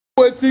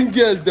18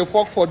 girls they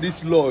fuck for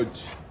this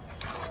lodge.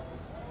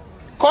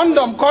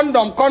 Condom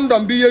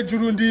be a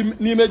jurundi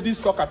nime this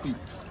soccer pit.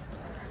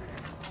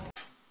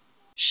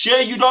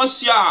 Sure, you don't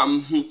see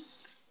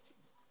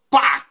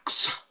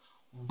packs,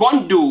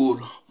 bundle,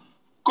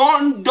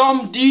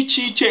 condom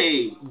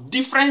DCH,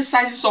 different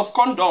sizes of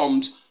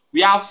condoms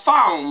we have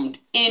found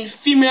in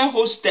female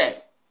hostel,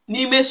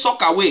 nime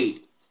soccer way,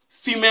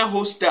 female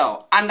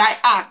hostel. And I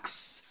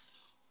ask,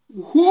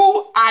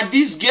 who are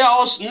these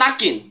girls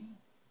knocking?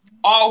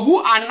 Or who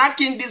are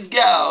knocking these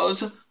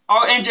girls?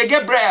 Or Angel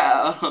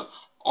Gabriel?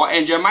 Or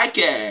Angel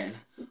Michael?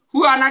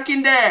 Who are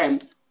knocking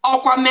them?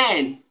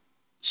 Aquaman.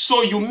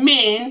 So you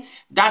mean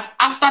that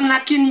after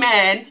knocking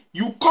men,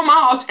 you come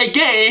out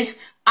again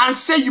and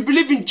say you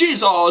believe in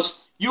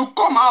Jesus? You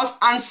come out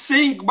and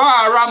sing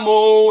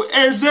Baramo,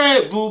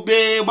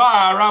 Ezebube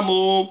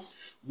Baramo.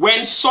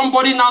 When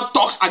somebody now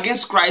talks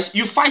against Christ,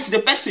 you fight the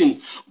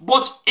person.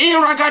 But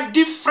in regard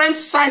different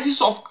sizes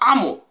of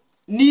ammo,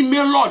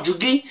 Nime lodge,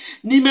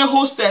 Nime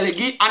hostel,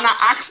 and I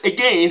ask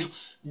again,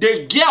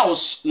 the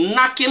girls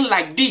knocking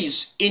like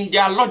this in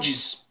their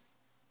lodges,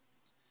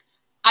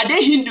 are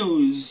they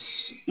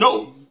Hindus?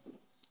 No.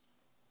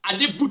 Are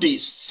they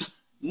Buddhists?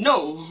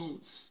 No.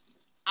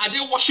 Are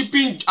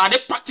they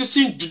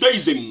practicing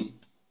Judaism?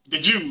 The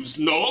Jews?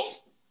 No.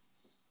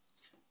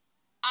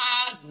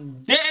 Are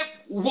they,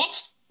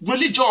 what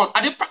religion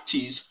are they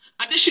practice?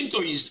 Are they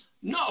Shintoists?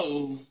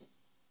 No.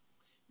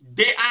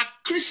 They are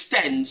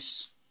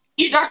Christians.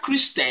 Either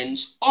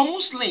Christians or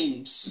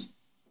Muslims.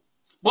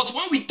 But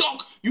when we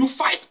talk, you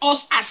fight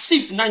us as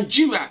if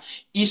Nigeria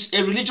is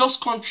a religious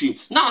country.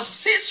 Now,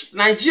 since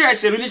Nigeria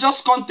is a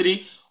religious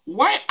country,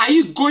 why are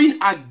you going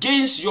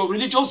against your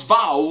religious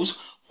vows?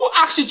 Who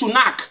asked you to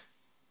knock?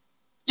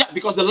 Yeah,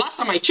 because the last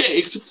time I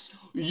checked,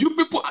 you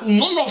people,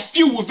 none of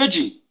you were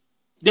virgin.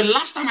 The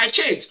last time I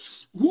checked,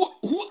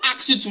 who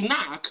asked you to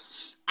knock?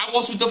 I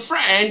was with a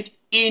friend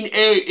in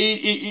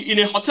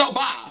a hotel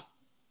bar,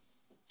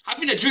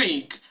 having a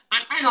drink,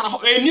 and I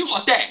in a new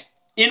hotel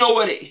in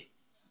Owerri.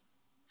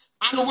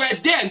 And we're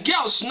there,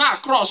 girls now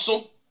cross,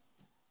 so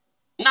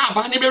now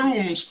behind the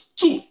rooms,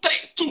 2, 3.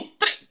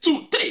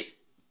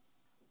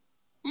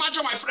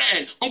 Major, my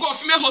friend, I'm going to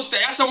female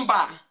hostel, yes, I'm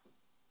bar.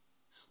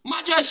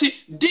 Major, I see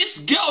these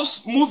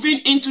girls moving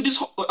into these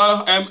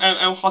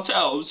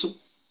hotels.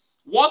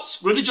 What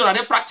religion are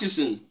they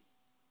practicing?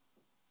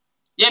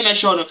 Yeah, man,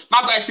 sure.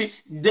 My guy see,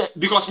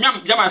 because me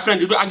and my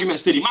friend, they do argument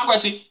steady. My guy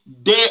see,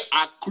 they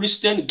are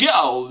Christian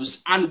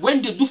girls. And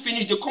when they do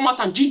finish, they come out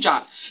and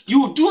ginger.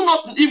 You do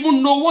not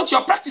even know what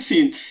you're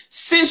practicing.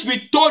 Since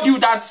we told you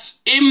that since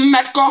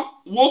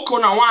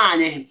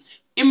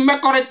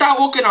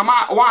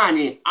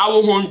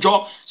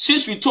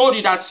we told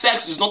you that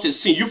sex is not a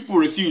sin, you people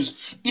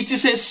refuse. It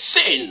is a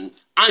sin,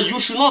 and you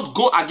should not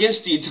go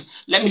against it.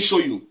 Let me show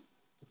you.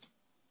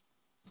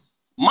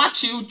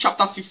 Matthew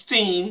chapter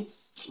 15,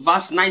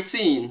 verse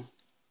 19.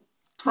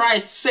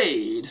 Christ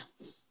said,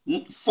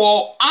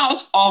 for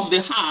out of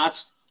the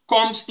heart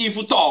comes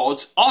evil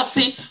thoughts. Or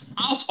say,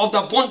 out of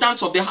the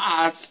abundance of the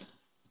heart,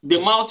 the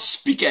mouth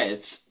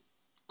speaketh.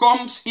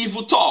 Comes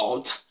evil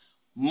thought,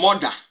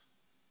 murder,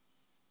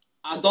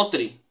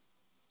 adultery,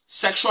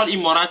 sexual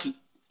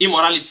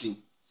immorality,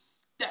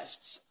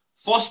 thefts,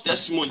 false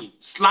testimony,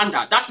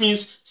 slander. That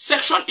means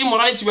sexual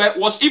immorality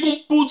was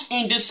even put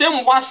in the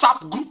same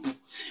WhatsApp group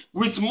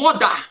with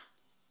murder.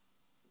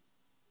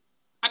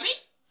 I mean,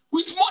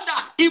 with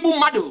murder, even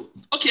murder.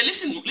 Okay,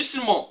 listen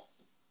more.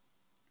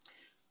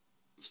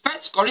 1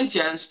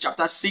 Corinthians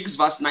chapter 6,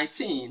 verse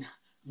 19.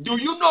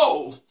 Do you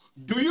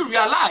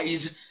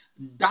realize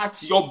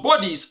that your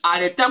bodies are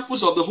the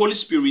temples of the Holy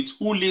Spirit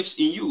who lives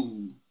in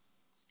you,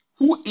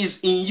 who is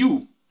in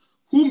you,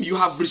 whom you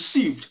have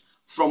received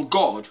from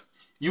God?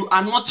 You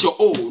are not your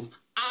own.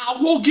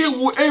 Ahoge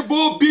wu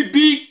ebo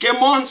bibi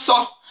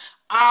kemonso.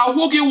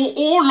 Ahoge wu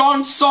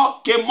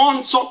olonso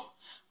kemonso.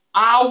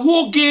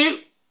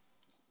 Ahoge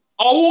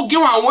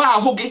wanwe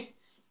ahoge.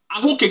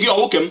 Ahoge ge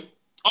awokem.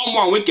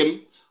 Omwa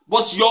wekem.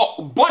 But your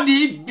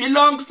body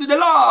belongs to the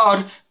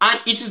Lord,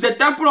 and it is the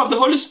temple of the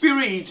Holy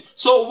Spirit.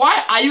 So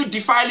why are you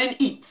defiling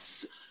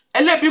it?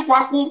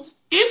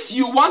 If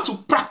you want to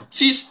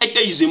practice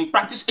atheism,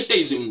 practice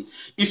atheism.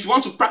 If you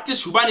want to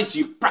practice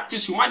humanity,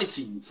 practice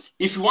humanity.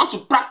 If you want to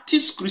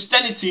practice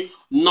Christianity,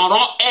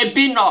 no,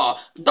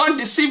 don't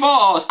deceive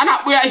us. And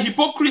we are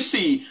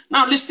hypocrisy.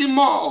 Now listen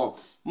more.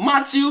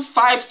 Matthew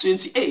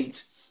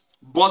 5:28.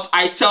 But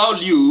I tell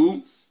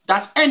you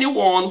that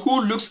anyone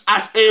who looks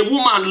at a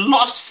woman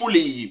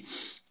lustfully,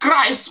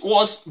 Christ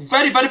was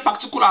very, very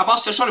particular about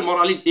sexual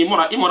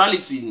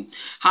immorality,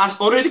 has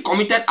already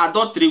committed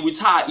adultery with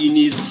her in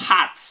his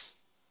heart.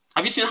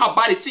 Have you seen how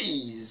bad it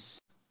is?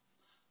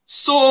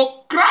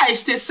 So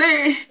Christ, they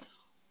say,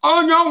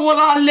 onyo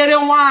wola lere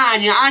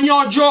wanya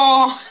anyo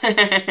jo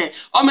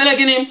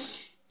omelegini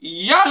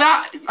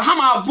yala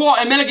hama bo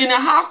emelegini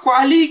ha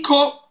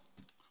kwaliko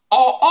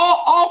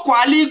or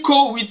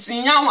kwaliko with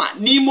nyawa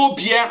nimo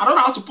bie. I don't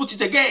know how to put it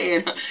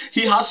again.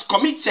 He has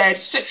committed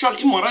sexual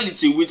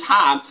immorality with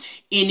her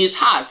in his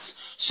heart.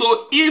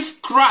 So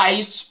if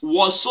Christ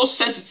was so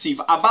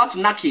sensitive about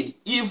knacking,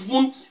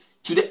 even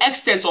to the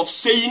extent of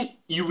saying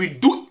you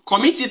will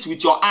commit it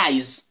with your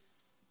eyes.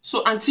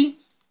 So auntie,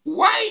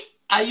 why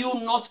are you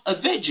not a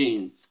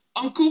virgin?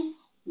 Uncle,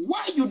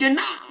 why you dey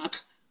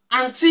knack?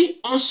 Auntie,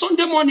 on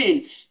Sunday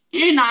morning,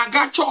 in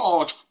aga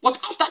church, but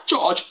after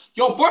church,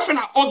 your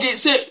boyfriend again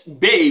say,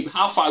 babe,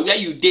 how far, where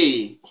you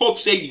dey? Hope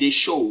say you dey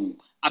show.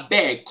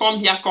 Abeg, come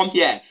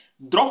here.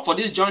 Drop for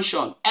this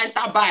junction,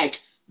 enter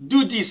bike,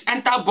 do this,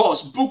 enter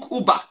bus, book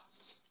Uber.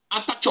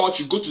 After church,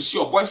 you go to see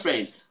your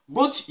boyfriend.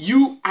 Both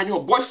you and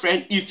your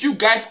boyfriend, if you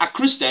guys are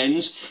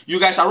Christians, you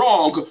guys are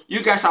wrong.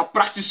 You guys are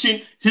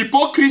practicing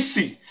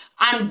hypocrisy.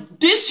 And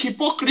this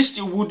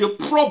hypocrisy will the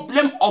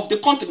problem of the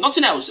country,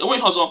 nothing else.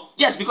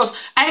 Yes, because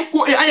I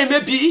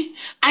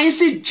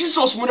see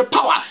Jesus with the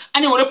power,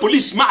 and when the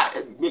police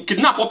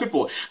kidnap all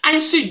people. I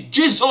see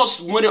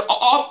Jesus with the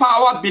all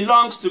power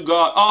belongs to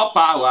God, all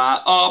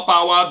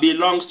power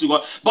belongs to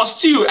God. But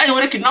still,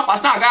 anyway, the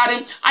kidnappers now got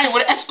him,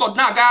 anyway, the escort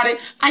now got him.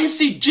 I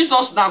see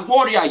Jesus that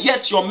warrior,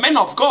 yet your men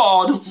of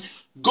God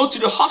go to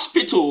the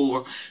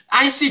hospital.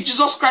 I see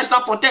Jesus Christ now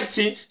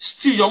protecting.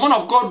 Still, your man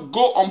of God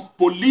go on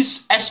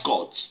police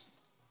escorts.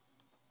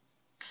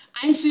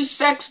 I see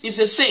sex is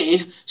a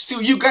sin.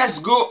 Still, you guys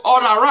go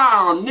all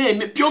around.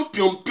 Name pium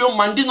pium pium.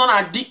 Mandi non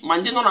a di,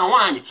 mandi non a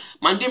wine,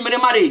 mandi mere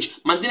marriage,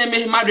 mandi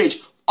mere marriage.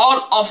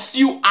 All of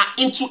you are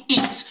into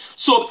it.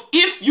 So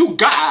if you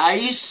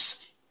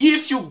guys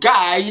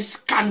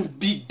can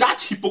be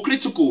that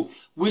hypocritical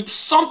with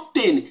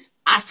something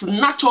as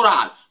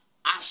natural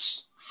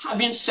as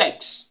having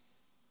sex,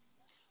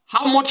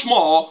 how much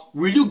more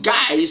will you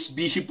guys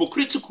be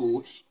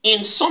hypocritical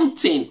in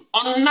something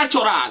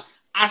unnatural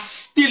as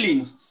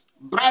stealing,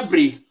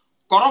 bribery,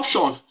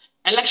 corruption,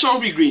 election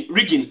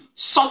rigging,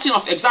 sorting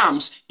of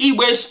exams,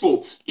 e-waste,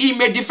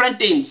 e-made different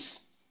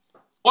things.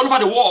 All over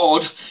the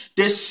world,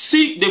 they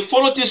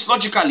follow this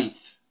logically,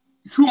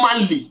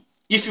 humanly.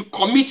 If you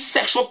commit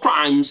sexual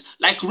crimes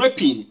like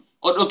raping,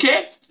 or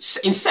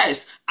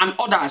incest and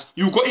others,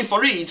 you go in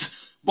for it.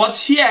 But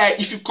here,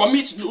 if you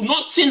commit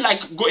nothing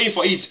like going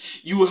for it,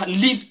 you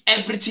leave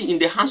everything in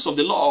the hands of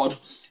the Lord.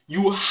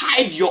 You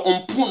hide your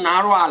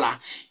umpunaruala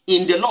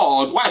in the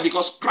Lord. Why?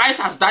 Because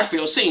Christ has died for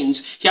your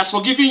sins. He has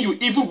forgiven you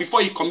even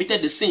before you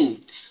committed the sin.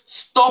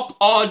 Stop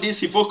all this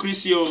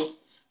hypocrisy.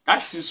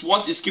 That is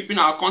what is keeping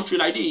our country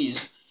like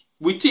this.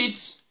 With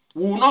it,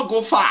 we will not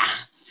go far.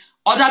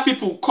 Other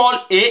people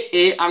call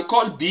A and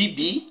call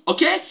B.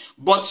 Okay?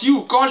 But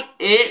you call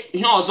A,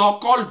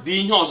 call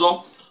B.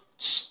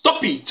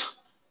 Stop it.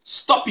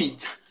 Stop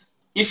it.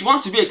 If you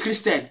want to be a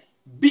Christian,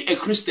 be a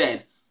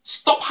Christian.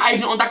 Stop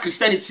hiding under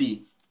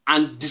Christianity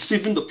and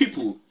deceiving the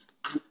people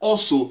and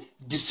also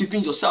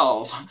deceiving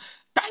yourself.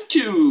 Thank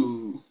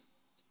you.